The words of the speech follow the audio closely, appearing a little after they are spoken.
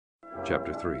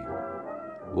Chapter 3.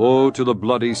 Woe to the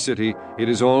bloody city! It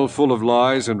is all full of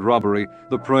lies and robbery.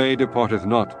 The prey departeth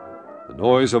not. The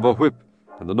noise of a whip,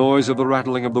 and the noise of the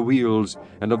rattling of the wheels,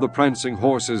 and of the prancing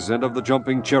horses, and of the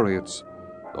jumping chariots.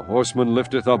 The horseman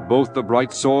lifteth up both the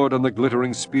bright sword and the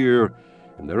glittering spear,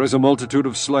 and there is a multitude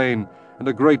of slain, and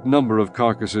a great number of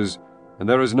carcasses, and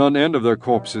there is none end of their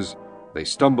corpses. They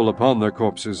stumble upon their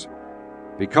corpses.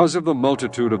 Because of the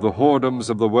multitude of the whoredoms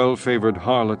of the well-favored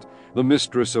harlot, the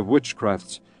mistress of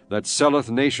witchcrafts, that selleth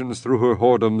nations through her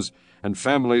whoredoms, and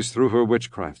families through her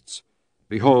witchcrafts.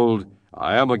 Behold,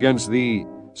 I am against thee,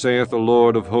 saith the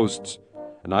Lord of hosts,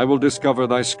 and I will discover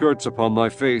thy skirts upon thy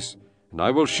face, and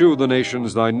I will shew the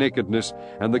nations thy nakedness,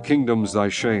 and the kingdoms thy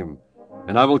shame.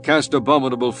 And I will cast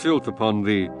abominable filth upon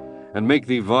thee, and make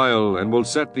thee vile, and will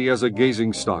set thee as a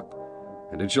gazing stock.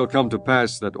 And it shall come to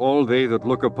pass that all they that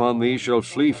look upon thee shall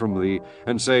flee from thee,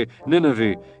 and say,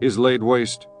 Nineveh is laid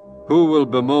waste. Who will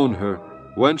bemoan her?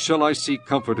 Whence shall I seek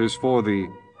comforters for thee?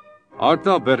 Art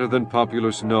thou better than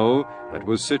populous No, that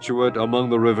was situate among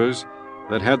the rivers,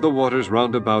 that had the waters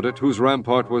round about it, whose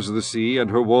rampart was the sea, and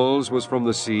her walls was from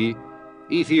the sea?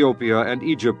 Ethiopia and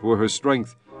Egypt were her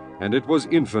strength, and it was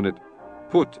infinite.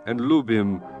 Put and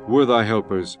Lubim were thy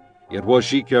helpers, yet was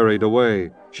she carried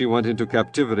away. She went into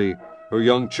captivity. Her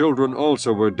young children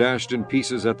also were dashed in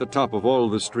pieces at the top of all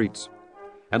the streets.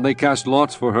 And they cast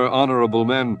lots for her honorable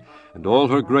men, and all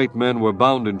her great men were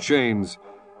bound in chains.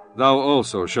 Thou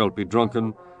also shalt be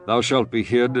drunken, thou shalt be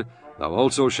hid, thou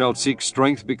also shalt seek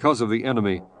strength because of the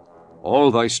enemy. All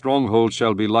thy strongholds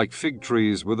shall be like fig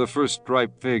trees with the first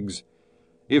ripe figs.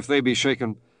 If they be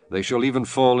shaken, they shall even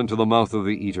fall into the mouth of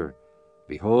the eater.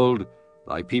 Behold,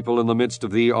 thy people in the midst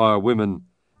of thee are women.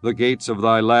 The gates of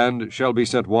thy land shall be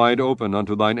set wide open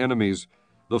unto thine enemies.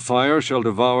 The fire shall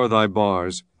devour thy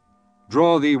bars.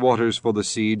 Draw thee waters for the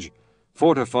siege.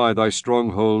 Fortify thy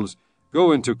strongholds.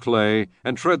 Go into clay,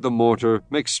 and tread the mortar.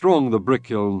 Make strong the brick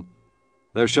kiln.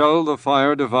 There shall the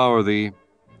fire devour thee.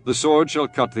 The sword shall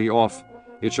cut thee off.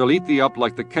 It shall eat thee up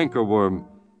like the cankerworm.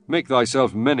 Make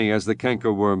thyself many as the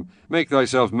cankerworm. Make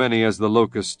thyself many as the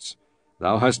locusts.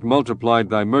 Thou hast multiplied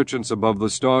thy merchants above the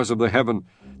stars of the heaven.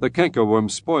 The cankerworm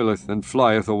spoileth and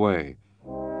flieth away.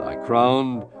 Thy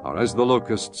crown are as the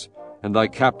locusts, and thy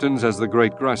captains as the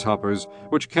great grasshoppers,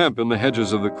 which camp in the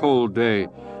hedges of the cold day.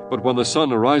 But when the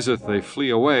sun ariseth, they flee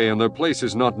away, and their place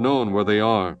is not known where they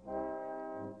are.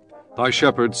 Thy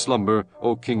shepherds slumber,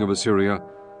 O king of Assyria.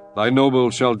 Thy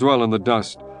nobles shall dwell in the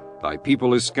dust. Thy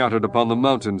people is scattered upon the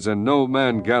mountains, and no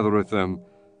man gathereth them.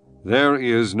 There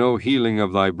is no healing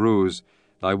of thy bruise.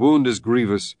 Thy wound is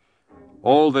grievous.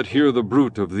 All that hear the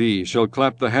bruit of thee shall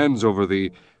clap the hands over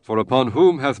thee, for upon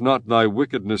whom hath not thy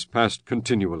wickedness passed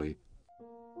continually?